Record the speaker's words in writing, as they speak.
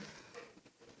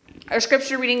Our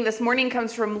scripture reading this morning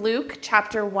comes from Luke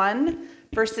chapter 1,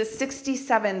 verses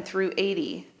 67 through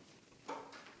 80.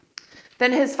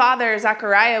 Then his father,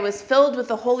 Zechariah, was filled with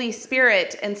the Holy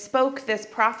Spirit and spoke this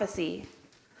prophecy.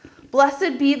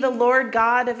 Blessed be the Lord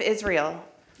God of Israel,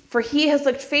 for he has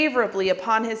looked favorably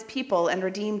upon his people and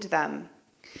redeemed them.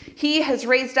 He has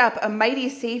raised up a mighty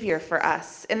Savior for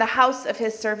us in the house of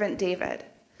his servant David,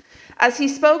 as he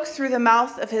spoke through the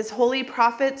mouth of his holy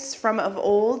prophets from of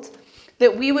old,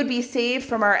 that we would be saved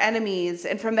from our enemies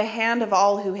and from the hand of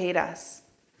all who hate us.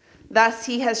 Thus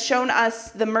he has shown us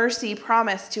the mercy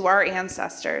promised to our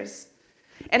ancestors,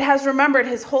 and has remembered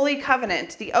his holy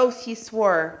covenant, the oath he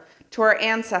swore to our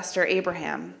ancestor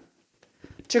Abraham,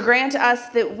 to grant us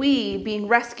that we, being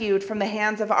rescued from the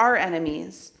hands of our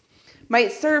enemies,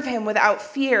 might serve him without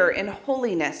fear in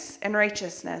holiness and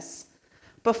righteousness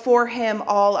before him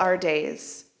all our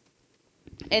days.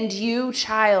 And you,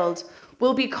 child,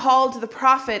 will be called the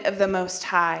prophet of the Most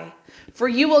High, for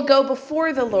you will go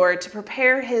before the Lord to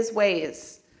prepare his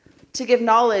ways, to give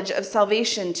knowledge of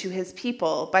salvation to his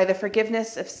people by the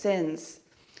forgiveness of sins.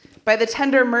 By the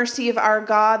tender mercy of our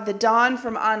God, the dawn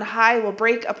from on high will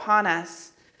break upon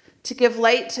us, to give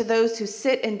light to those who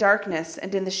sit in darkness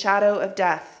and in the shadow of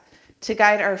death, to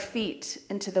guide our feet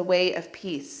into the way of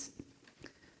peace.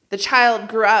 The child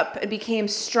grew up and became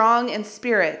strong in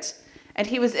spirit, and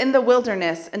he was in the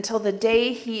wilderness until the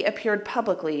day he appeared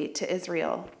publicly to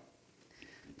Israel.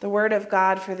 The word of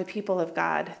God for the people of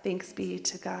God. Thanks be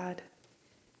to God.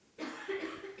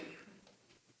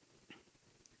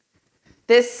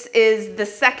 This is the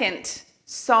second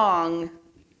song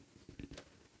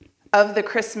of the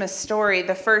Christmas story,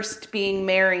 the first being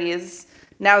Mary's.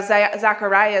 Now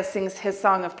Zechariah sings his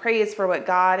song of praise for what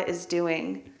God is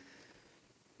doing.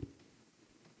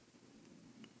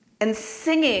 And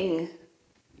singing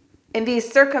in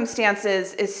these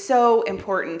circumstances is so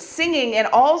important. Singing in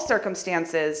all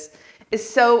circumstances is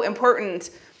so important.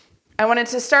 I wanted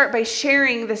to start by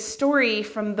sharing this story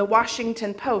from the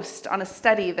Washington Post on a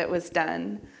study that was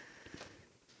done.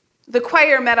 The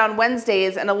choir met on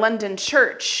Wednesdays in a London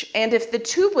church, and if the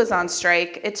tube was on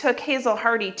strike, it took Hazel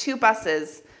Hardy 2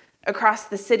 buses across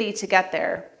the city to get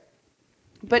there.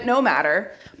 But no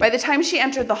matter, by the time she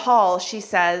entered the hall, she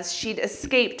says she'd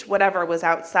escaped whatever was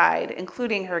outside,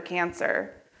 including her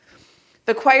cancer.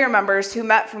 The choir members who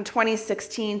met from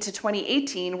 2016 to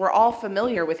 2018 were all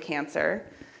familiar with cancer.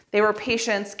 They were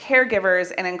patients,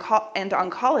 caregivers, and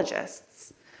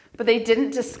oncologists, but they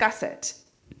didn't discuss it.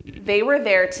 They were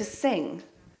there to sing,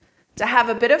 to have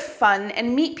a bit of fun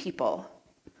and meet people.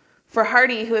 For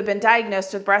Hardy, who had been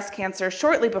diagnosed with breast cancer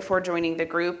shortly before joining the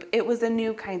group, it was a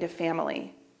new kind of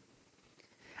family.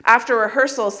 After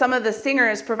rehearsal, some of the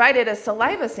singers provided a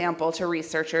saliva sample to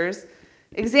researchers,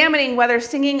 examining whether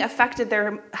singing affected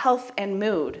their health and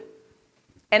mood.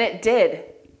 And it did,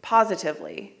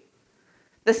 positively.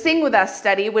 The Sing With Us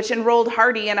study, which enrolled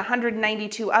Hardy and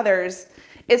 192 others,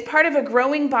 is part of a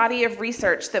growing body of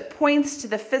research that points to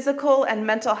the physical and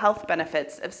mental health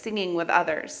benefits of singing with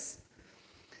others.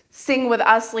 Sing With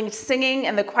Us linked singing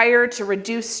and the choir to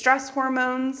reduce stress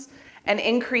hormones and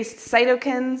increased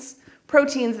cytokines,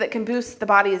 proteins that can boost the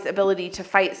body's ability to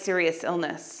fight serious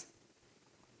illness.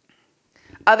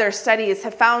 Other studies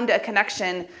have found a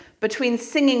connection between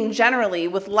singing generally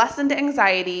with lessened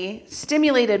anxiety,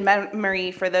 stimulated memory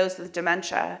for those with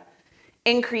dementia,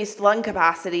 increased lung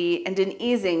capacity, and an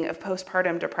easing of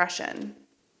postpartum depression.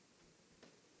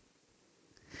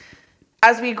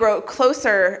 As we grow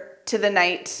closer to the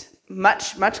night,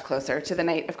 much closer to the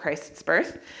night of Christ's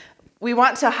birth, we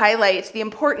want to highlight the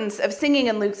importance of singing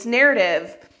in Luke's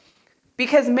narrative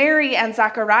because Mary and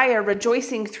Zechariah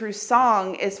rejoicing through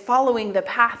song is following the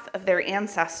path of their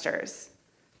ancestors.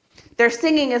 Their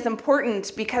singing is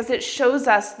important because it shows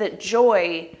us that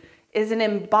joy is an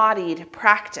embodied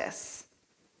practice.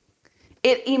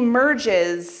 It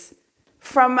emerges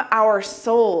from our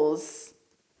souls.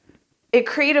 It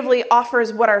creatively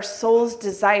offers what our souls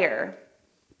desire.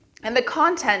 And the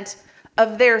content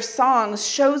of their songs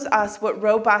shows us what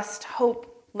robust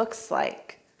hope looks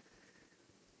like.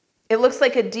 It looks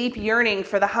like a deep yearning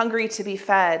for the hungry to be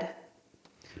fed,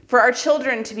 for our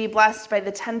children to be blessed by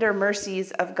the tender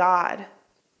mercies of God.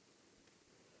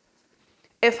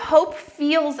 If hope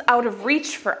feels out of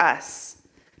reach for us,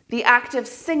 the act of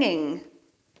singing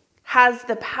has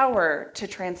the power to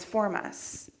transform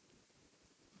us.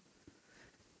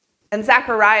 And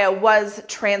Zechariah was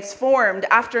transformed.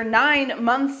 After 9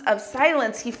 months of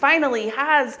silence, he finally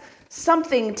has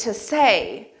something to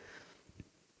say.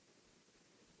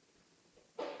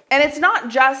 And it's not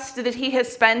just that he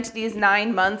has spent these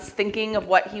 9 months thinking of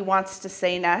what he wants to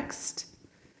say next,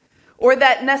 or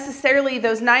that necessarily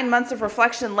those 9 months of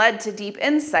reflection led to deep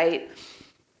insight.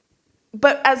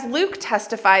 But as Luke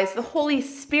testifies, the Holy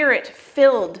Spirit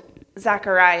filled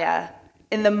Zechariah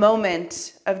in the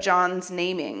moment of John's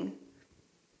naming.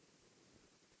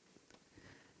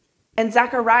 And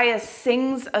Zechariah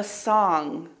sings a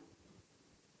song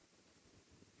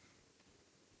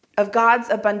of God's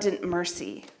abundant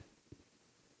mercy.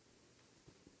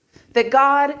 That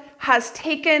God has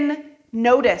taken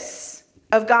notice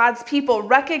of God's people,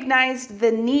 recognized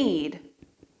the need.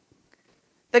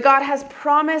 That God has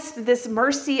promised this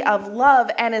mercy of love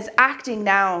and is acting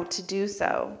now to do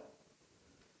so.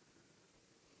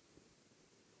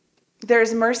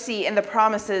 There's mercy in the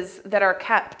promises that are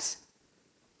kept,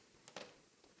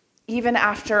 even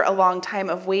after a long time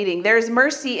of waiting. There's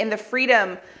mercy in the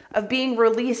freedom of being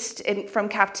released from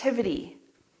captivity,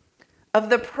 of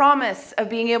the promise of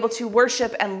being able to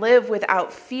worship and live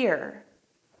without fear.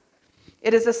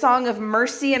 It is a song of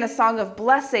mercy and a song of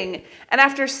blessing. And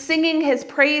after singing his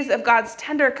praise of God's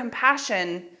tender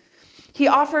compassion, he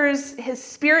offers his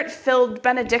spirit-filled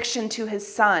benediction to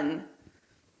his son,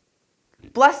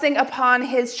 blessing upon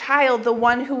his child, the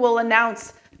one who will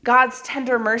announce God's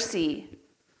tender mercy,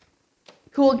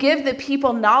 who will give the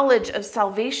people knowledge of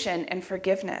salvation and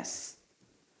forgiveness.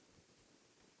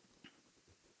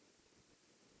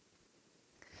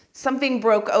 Something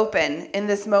broke open in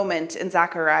this moment in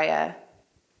Zechariah.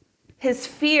 His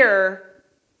fear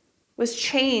was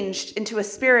changed into a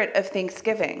spirit of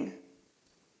thanksgiving.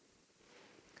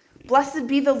 Blessed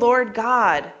be the Lord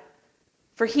God,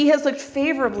 for he has looked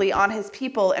favorably on his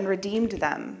people and redeemed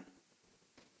them.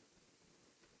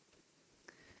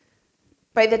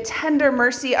 By the tender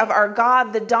mercy of our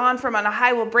God, the dawn from on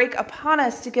high will break upon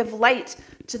us to give light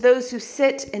to those who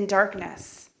sit in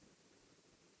darkness,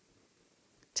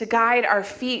 to guide our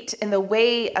feet in the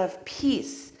way of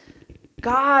peace.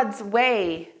 God's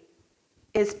way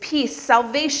is peace.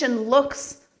 Salvation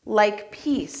looks like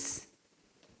peace.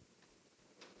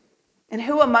 And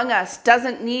who among us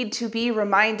doesn't need to be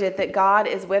reminded that God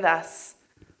is with us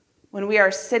when we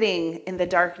are sitting in the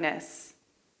darkness,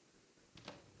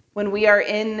 when we are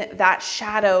in that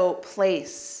shadow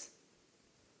place?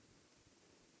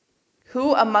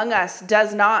 Who among us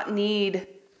does not need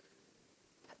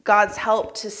God's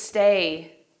help to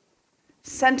stay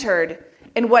centered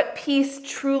in what peace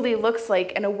truly looks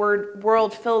like in a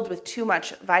world filled with too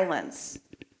much violence?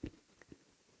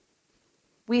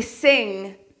 We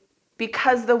sing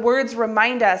because the words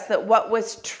remind us that what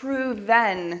was true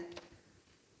then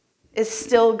is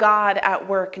still God at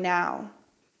work now.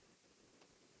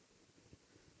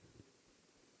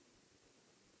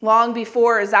 Long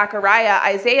before Zechariah,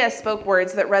 Isaiah spoke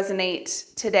words that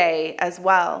resonate today as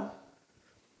well.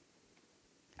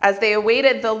 As they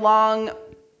awaited the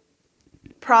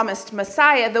long-promised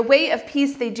Messiah, the way of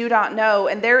peace they do not know,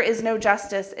 and there is no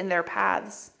justice in their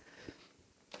paths.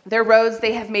 Their roads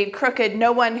they have made crooked.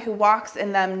 No one who walks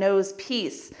in them knows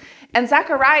peace. And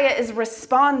Zechariah is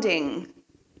responding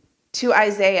to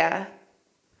Isaiah,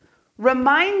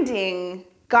 reminding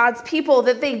God's people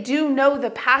that they do know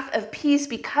the path of peace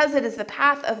because it is the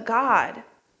path of God.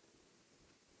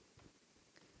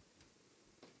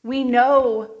 We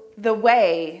know the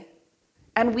way,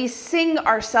 and we sing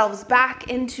ourselves back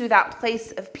into that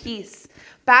place of peace,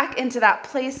 back into that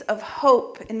place of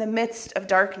hope in the midst of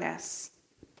darkness.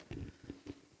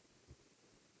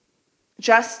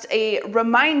 Just a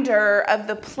reminder of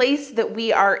the place that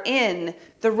we are in.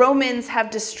 The Romans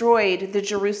have destroyed the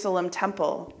Jerusalem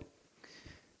temple.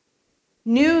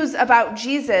 News about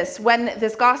Jesus, when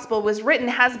this gospel was written,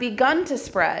 has begun to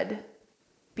spread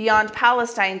beyond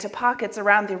Palestine to pockets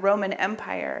around the Roman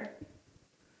Empire.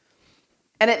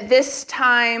 And at this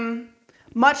time,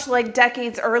 much like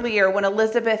decades earlier when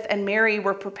Elizabeth and Mary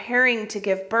were preparing to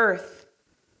give birth,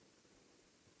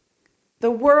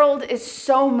 the world is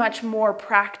so much more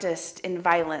practiced in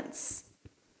violence.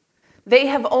 They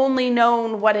have only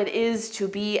known what it is to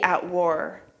be at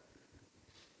war.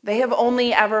 They have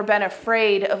only ever been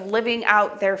afraid of living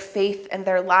out their faith and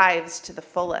their lives to the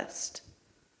fullest.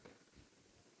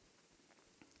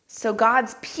 So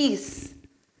God's peace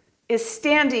is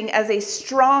standing as a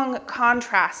strong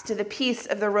contrast to the peace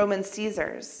of the Roman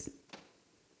Caesars.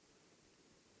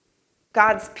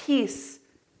 God's peace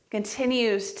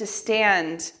continues to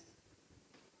stand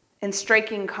in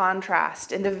striking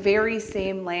contrast in the very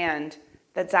same land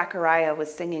that Zechariah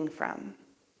was singing from.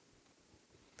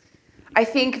 I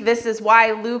think this is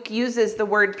why Luke uses the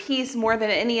word peace more than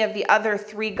any of the other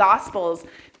three Gospels,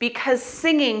 because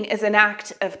singing is an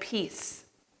act of peace.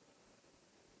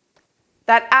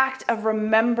 That act of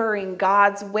remembering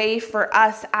God's way for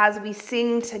us as we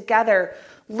sing together,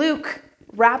 Luke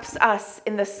wraps us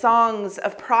in the songs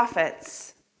of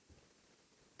prophets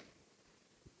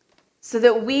so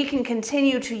that we can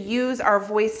continue to use our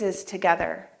voices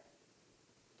together.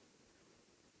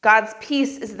 God's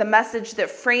peace is the message that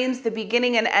frames the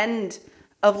beginning and end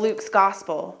of Luke's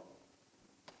gospel.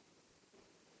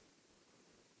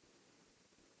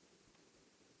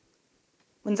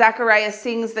 When Zechariah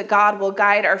sings that God will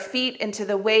guide our feet into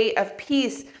the way of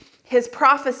peace, his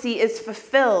prophecy is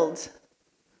fulfilled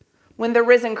when the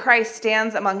risen Christ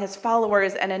stands among his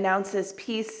followers and announces,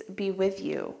 "Peace be with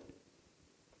you."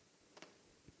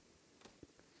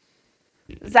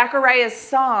 Zechariah's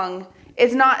song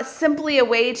is not simply a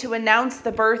way to announce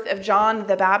the birth of John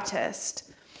the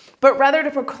Baptist, but rather to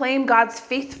proclaim God's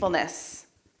faithfulness,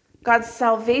 God's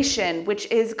salvation, which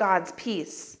is God's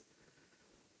peace.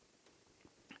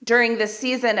 During this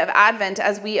season of Advent,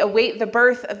 as we await the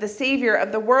birth of the Savior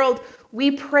of the world, we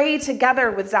pray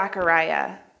together with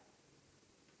Zechariah.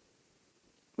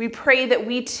 We pray that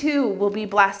we too will be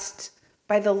blessed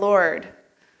by the Lord.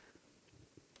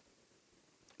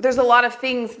 There's a lot of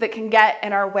things that can get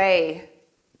in our way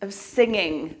of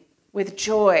singing with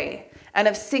joy and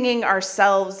of singing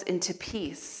ourselves into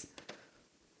peace.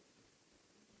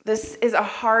 This is a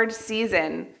hard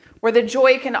season where the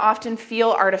joy can often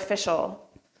feel artificial.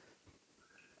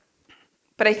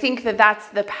 But I think that that's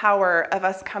the power of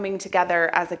us coming together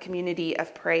as a community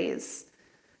of praise,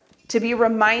 to be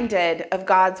reminded of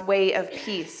God's way of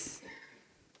peace,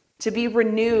 to be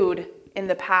renewed in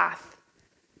the path,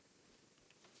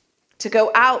 to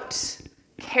go out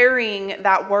carrying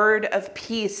that word of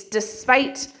peace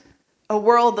despite a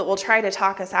world that will try to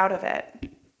talk us out of it.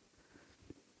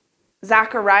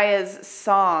 Zechariah's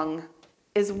song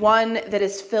is one that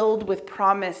is filled with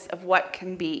promise of what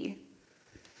can be.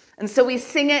 And so we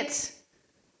sing it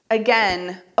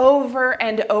again over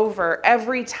and over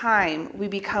every time we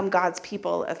become God's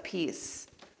people of peace.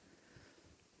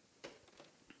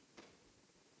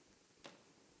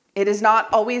 It is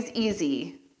not always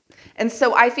easy. And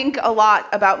so I think a lot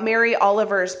about Mary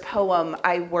Oliver's poem,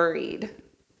 "I Worried,"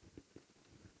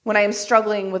 when I am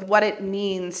struggling with what it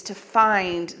means to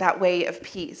find that way of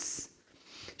peace.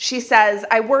 She says,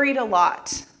 "I worried a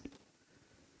lot.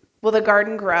 Will the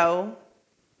garden grow?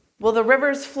 Will the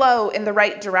rivers flow in the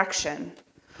right direction?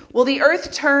 Will the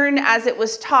earth turn as it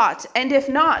was taught? And if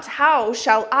not, how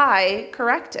shall I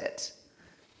correct it?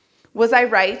 Was I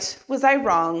right? Was I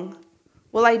wrong?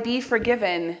 Will I be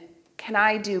forgiven? Can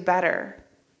I do better?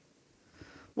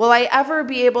 Will I ever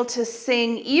be able to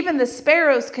sing? Even the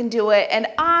sparrows can do it, and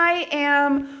I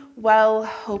am, well,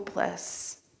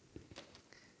 hopeless.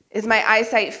 Is my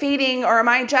eyesight fading, or am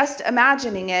I just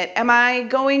imagining it? Am I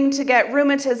going to get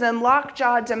rheumatism,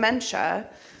 lockjaw, dementia?"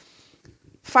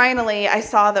 Finally, I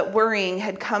saw that worrying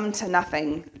had come to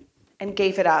nothing and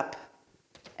gave it up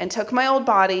and took my old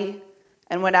body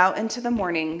and went out into the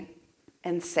morning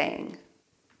and sang.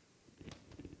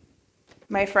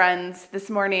 My friends, this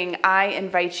morning I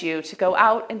invite you to go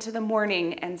out into the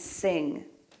morning and sing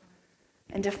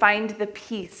and to find the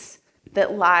peace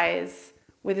that lies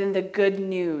within the good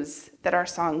news that our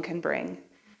song can bring.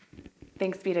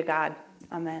 Thanks be to God.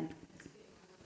 Amen.